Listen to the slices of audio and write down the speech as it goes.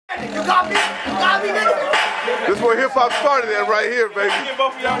You got me? You got me, nigga? This is where hip hop started at right here, baby.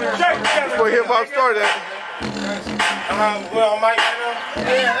 This is where hip hop started at. Well, Mike,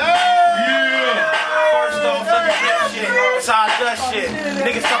 First off, let me get shit. That's how I does shit.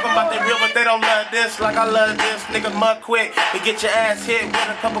 Niggas talking about they real, but they don't love this like I love this. Nigga, mud quick to get your ass hit with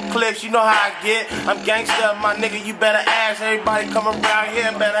a couple clips. You know how I get. I'm gangster, my nigga. You better ask. Everybody come around here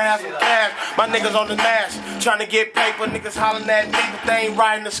and better have some cash. My niggas on the mash, trying to get paper. Niggas hollering at me, but they ain't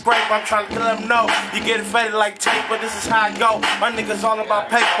riding the scrape. I'm trying to let them know you get it faded like tape, but this is how I go. My niggas all about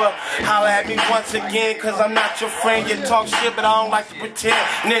paper. Holler at me once again, cause I'm not your friend. You talk shit, but I don't like to pretend.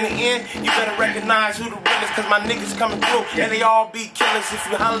 And in the end, you better recognize who the realest, cause my niggas coming through, and they all be killers. If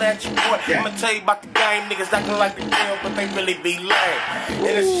you holler at your boy, I'ma tell you about the game. Niggas acting like they real, but they really be lame.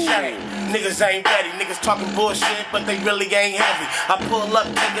 And it's a shame. Niggas ain't ready. Niggas talking bullshit, but they really ain't heavy. I pull up,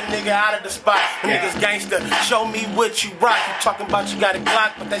 take a nigga out of the spot. Niggas gangster, show me what you rock. You talking about you got a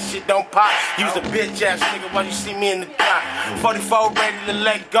Glock, but that shit don't pop. Use a bitch ass nigga while you see me in the clock. 44 ready to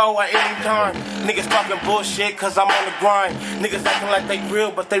let go at any time. Niggas talking bullshit, cause I'm on the grind. Niggas acting like they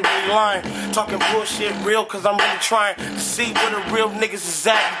real, but they really lying. Talking bullshit real, cause I'm really trying to see where the real niggas is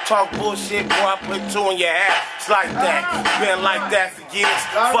at. You talk bullshit, boy, I put two in your hat. It's like that, been like that for years.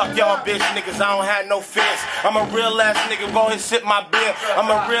 Fuck y'all bitch niggas, I don't have no fears. I'm a real ass nigga, go ahead and sip my beer. I'm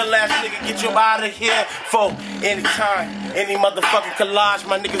a real ass nigga, get you out of here for any time, any motherfucking collage.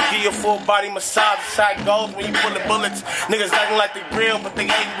 My niggas give you a full body massage. That's how it goes when you pull the bullets. Niggas acting like they real, but they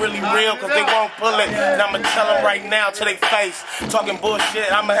ain't really real, cause they won't pull it. And I'ma tell them right now to their face. Talking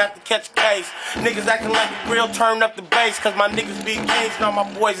bullshit, I'ma have to catch a case. Niggas acting like they real, turn up the bass, cause my niggas be kings, now my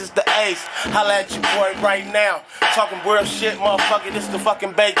boys is the ace. Holla at your boy right now. Talking real shit, motherfucker, this the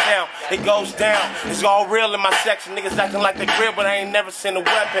fucking Bay Town. It goes down, it's all real in my section. Niggas acting like they real, but I ain't never seen a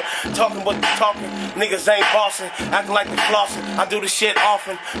weapon. Talking what they talking, niggas ain't bossing. Acting like they flossing, I do the shit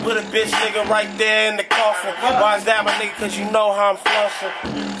often. Put a bitch nigga right there in the coffin. Why is that, my nigga? Cause you know how I'm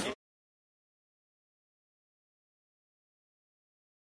flossing.